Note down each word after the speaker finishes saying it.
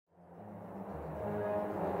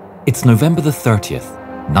It's November the 30th,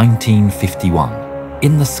 1951.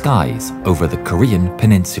 In the skies over the Korean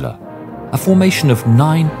peninsula, a formation of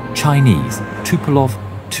 9 Chinese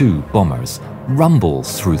WW2 bombers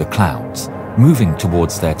rumbles through the clouds, moving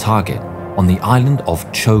towards their target on the island of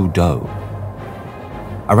Cho-do.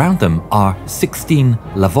 Around them are 16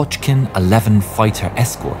 Lavochkin 11 fighter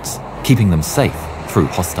escorts, keeping them safe through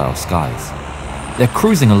hostile skies. They're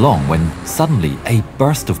cruising along when suddenly a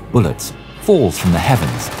burst of bullets falls from the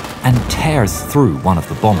heavens and tears through one of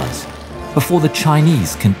the bombers. Before the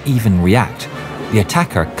Chinese can even react, the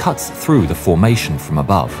attacker cuts through the formation from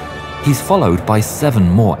above. He's followed by 7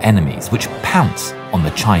 more enemies which pounce on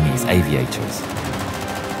the Chinese aviators.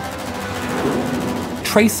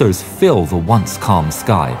 Tracers fill the once calm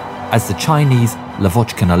sky as the Chinese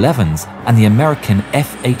Lavochkin 11s and the American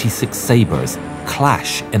F-86 Sabres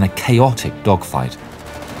clash in a chaotic dogfight.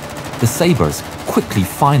 The Sabres quickly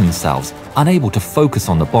find themselves unable to focus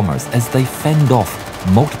on the bombers as they fend off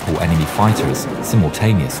multiple enemy fighters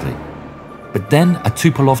simultaneously. But then a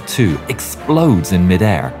WW2 explodes in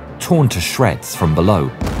midair, torn to shreds from below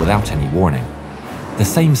without any warning. The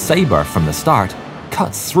same Sabre from the start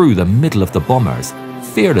cuts through the middle of the bombers,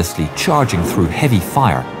 fearlessly charging through heavy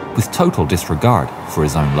fire with total disregard for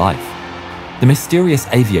his own life. The mysterious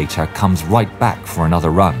aviator comes right back for another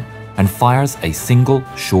run and fires a single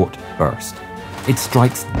short burst. It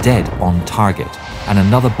strikes dead on target and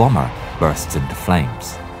another bomber bursts into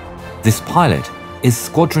flames. This pilot is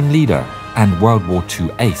squadron leader and World War II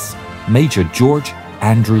ace, Major George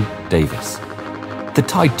Andrew Davis. The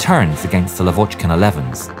tide turns against the Lavochkin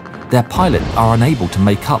 11s. Their pilots are unable to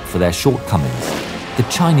make up for their shortcomings. The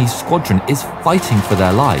Chinese squadron is fighting for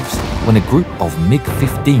their lives when a group of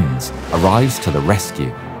MiG-15s arrives to the rescue.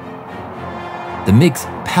 The MiGs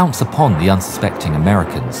pounce upon the unsuspecting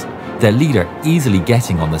Americans, their leader easily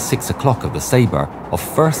getting on the 6 o'clock of the Sabre of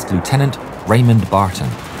First Lieutenant Raymond Barton.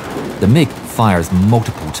 The MiG fires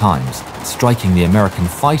multiple times, striking the American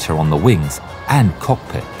fighter on the wings and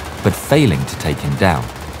cockpit, but failing to take him down.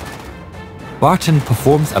 Barton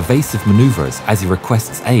performs evasive maneuvers as he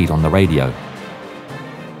requests aid on the radio.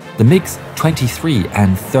 The MiG's 23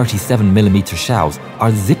 and 37mm shells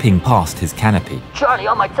are zipping past his canopy. Charlie,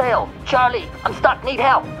 on my tail! Charlie, I'm stuck, need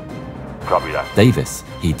help! Copy that. Davis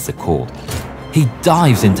heeds the call. He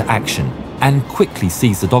dives into action and quickly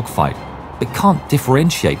sees the dogfight, but can't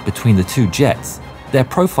differentiate between the 2 jets. Their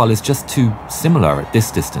profile is just too similar at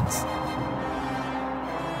this distance.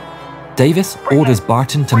 Davis orders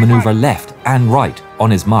Barton to maneuver left and right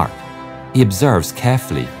on his mark. He observes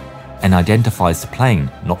carefully and identifies the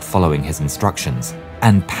plane not following his instructions,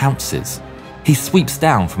 and pounces. He sweeps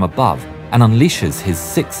down from above and unleashes his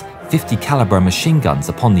 6 50 caliber machine guns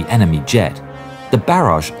upon the enemy jet. The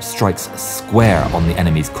barrage strikes square on the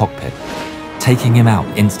enemy's cockpit, taking him out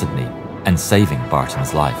instantly and saving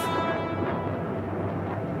Barton's life.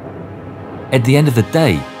 At the end of the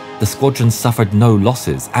day, the squadron suffered no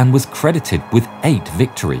losses and was credited with 8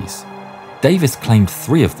 victories. Davis claimed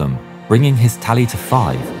 3 of them, bringing his tally to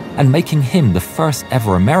 5 and making him the first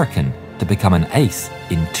ever American to become an ace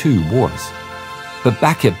in 2 wars. But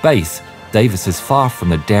back at base, Davis is far from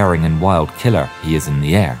the daring and wild killer he is in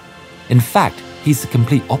the air. In fact, he's the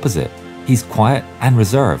complete opposite. He's quiet and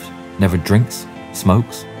reserved, never drinks,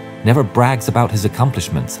 smokes, never brags about his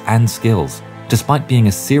accomplishments and skills, despite being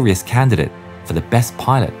a serious candidate for the best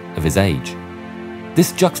pilot of his age.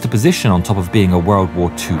 This juxtaposition on top of being a World War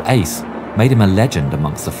II ace made him a legend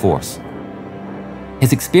amongst the force.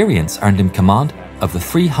 His experience earned him command of the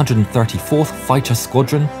 334th Fighter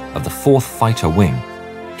Squadron of the 4th Fighter Wing.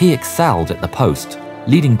 He excelled at the post,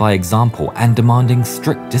 leading by example and demanding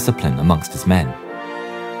strict discipline amongst his men.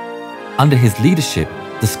 Under his leadership,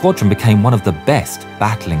 the squadron became one of the best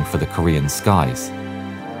battling for the Korean skies.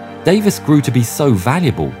 Davis grew to be so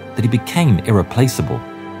valuable that he became irreplaceable.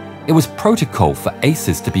 It was protocol for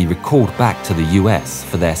aces to be recalled back to the US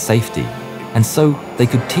for their safety, and so they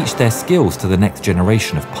could teach their skills to the next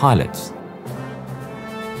generation of pilots.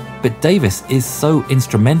 But Davis is so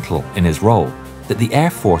instrumental in his role that the Air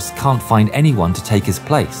Force can't find anyone to take his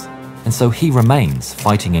place, and so he remains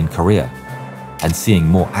fighting in Korea and seeing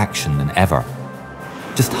more action than ever.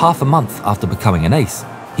 Just half a month after becoming an ace,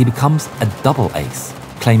 he becomes a double ace,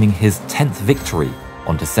 claiming his 10th victory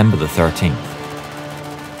on December the 13th.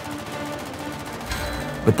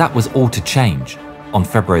 But that was all to change on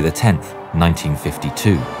February the 10th,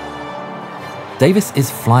 1952. Davis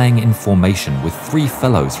is flying in formation with 3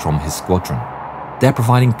 fellows from his squadron. They're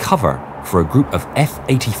providing cover for a group of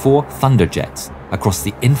F-84 Thunderjets across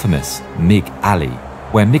the infamous MiG Alley,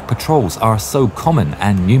 where MiG patrols are so common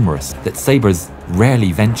and numerous that Sabre's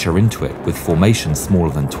rarely venture into it with formations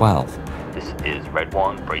smaller than 12. This is Red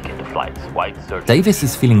 1, break into flights. White search. Davis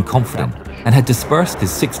is feeling confident and had dispersed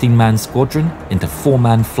his 16-man squadron into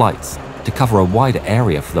 4-man flights to cover a wider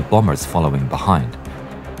area for the bombers following behind.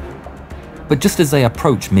 But just as they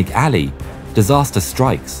approach MiG Alley, disaster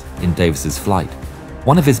strikes in Davis's flight.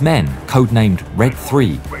 One of his men, codenamed Red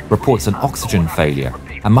 3, reports an oxygen failure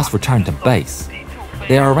and must return to base.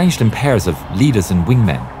 They are arranged in pairs of leaders and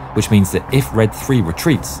wingmen, which means that if Red 3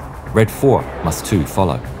 retreats, Red 4 must too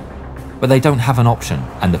follow. But they don't have an option,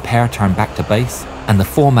 and the pair turn back to base, and the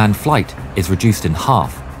 4-man flight is reduced in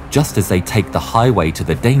half just as they take the highway to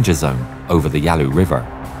the danger zone over the Yalu River.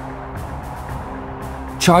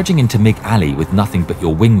 Charging into MiG Alley with nothing but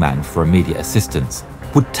your wingman for immediate assistance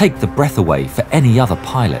would take the breath away for any other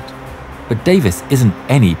pilot. But Davis isn't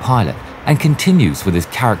any pilot and continues with his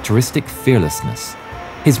characteristic fearlessness.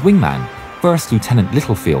 His wingman, First Lieutenant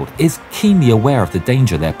Littlefield, is keenly aware of the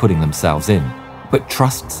danger they're putting themselves in, but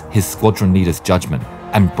trusts his squadron leader's judgment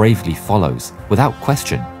and bravely follows without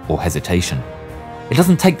question or hesitation. It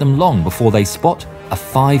doesn't take them long before they spot a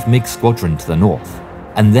 5 MiG squadron to the north,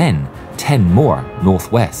 and then 10 more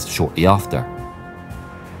northwest shortly after.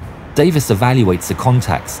 Davis evaluates the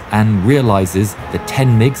contacts and realizes that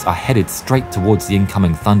 10 MiGs are headed straight towards the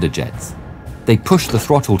incoming Thunderjets. They push the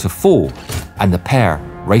throttle to full, and the pair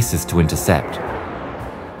races to intercept.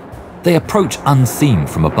 They approach unseen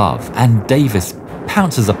from above, and Davis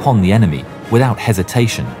pounces upon the enemy without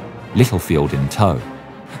hesitation, Littlefield in tow.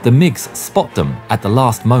 The MiGs spot them at the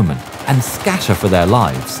last moment and scatter for their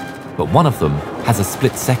lives, but one of them has a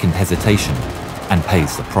split-second hesitation and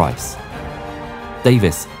pays the price.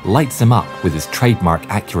 Davis lights him up with his trademark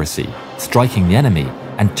accuracy, striking the enemy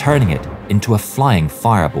and turning it into a flying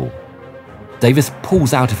fireball. Davis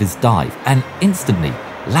pulls out of his dive and instantly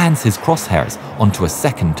lands his crosshairs onto a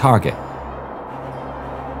second target.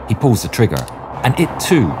 He pulls the trigger, and it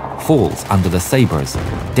too falls under the Sabre's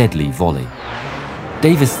deadly volley.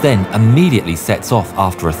 Davis then immediately sets off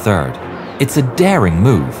after a third. It's a daring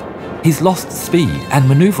move. He's lost speed, and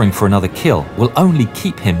maneuvering for another kill will only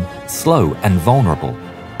keep him slow and vulnerable.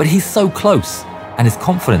 But he's so close, and is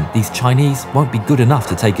confident these Chinese won't be good enough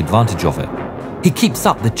to take advantage of it. He keeps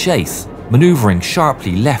up the chase, maneuvering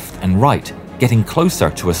sharply left and right, getting closer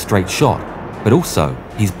to a straight shot, but also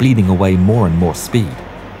he's bleeding away more and more speed.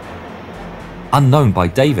 Unknown by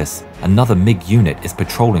Davis, another MiG unit is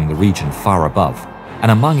patrolling the region far above,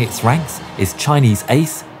 and among its ranks is Chinese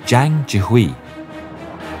ace Zhang Jihui.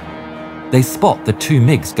 They spot the 2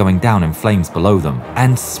 MiGs going down in flames below them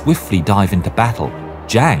and swiftly dive into battle,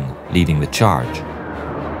 Zhang leading the charge.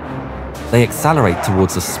 They accelerate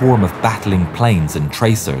towards a swarm of battling planes and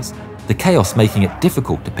tracers, the chaos making it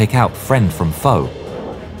difficult to pick out friend from foe.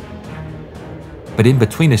 But in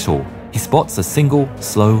between it all, he spots a single,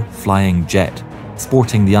 slow-flying jet,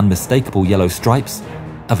 sporting the unmistakable yellow stripes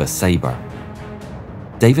of a Sabre.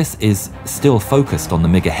 Davis is still focused on the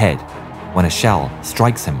MiG ahead when a shell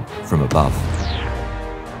strikes him from above.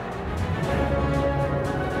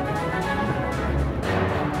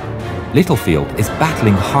 Littlefield is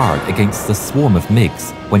battling hard against the swarm of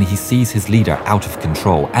MiGs when he sees his leader out of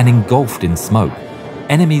control and engulfed in smoke.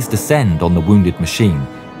 Enemies descend on the wounded machine,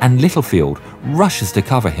 and Littlefield rushes to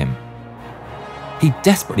cover him. He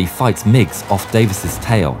desperately fights MiGs off Davis's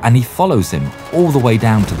tail, and he follows him all the way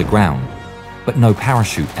down to the ground. But no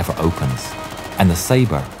parachute ever opens, and the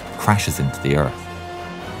Sabre crashes into the earth.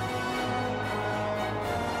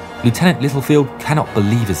 Lieutenant Littlefield cannot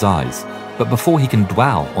believe his eyes, but before he can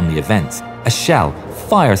dwell on the events, a shell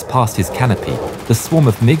fires past his canopy. The swarm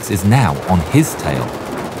of MiGs is now on his tail.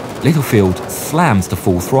 Littlefield slams to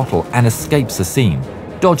full throttle and escapes the scene,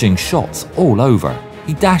 dodging shots all over.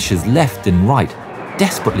 He dashes left and right,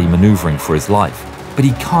 desperately maneuvering for his life, but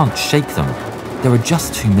he can't shake them. There are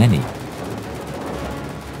just too many.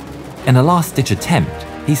 In a last-ditch attempt,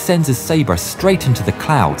 he sends his Sabre straight into the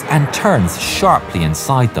clouds and turns sharply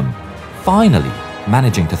inside them, finally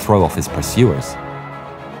managing to throw off his pursuers.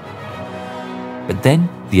 But then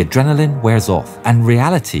the adrenaline wears off and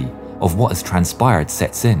reality of what has transpired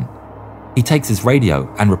sets in. He takes his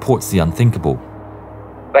radio and reports the unthinkable.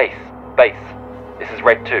 Base, this is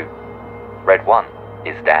Red 2. Red 1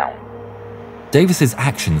 is down. Davis's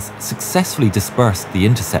actions successfully dispersed the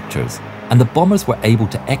interceptors, and the bombers were able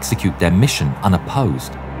to execute their mission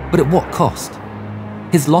unopposed. But at what cost?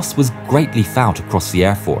 His loss was greatly felt across the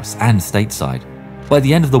Air Force and stateside. By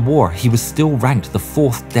the end of the war, he was still ranked the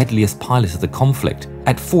 4th deadliest pilot of the conflict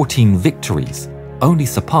at 14 victories, only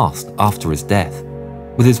surpassed after his death.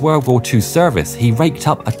 With his World War II service, he raked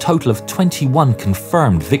up a total of 21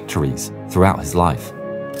 confirmed victories throughout his life.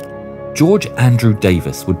 George Andrew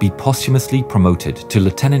Davis would be posthumously promoted to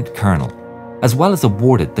Lieutenant Colonel, as well as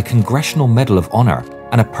awarded the Congressional Medal of Honor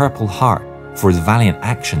and a Purple Heart for his valiant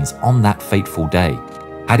actions on that fateful day,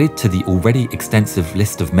 added to the already extensive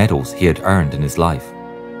list of medals he had earned in his life.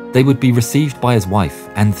 They would be received by his wife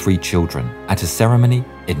and 3 children at a ceremony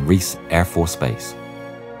in Reese Air Force Base.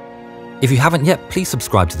 If you haven't yet, please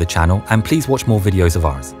subscribe to the channel and please watch more videos of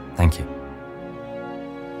ours. Thank you.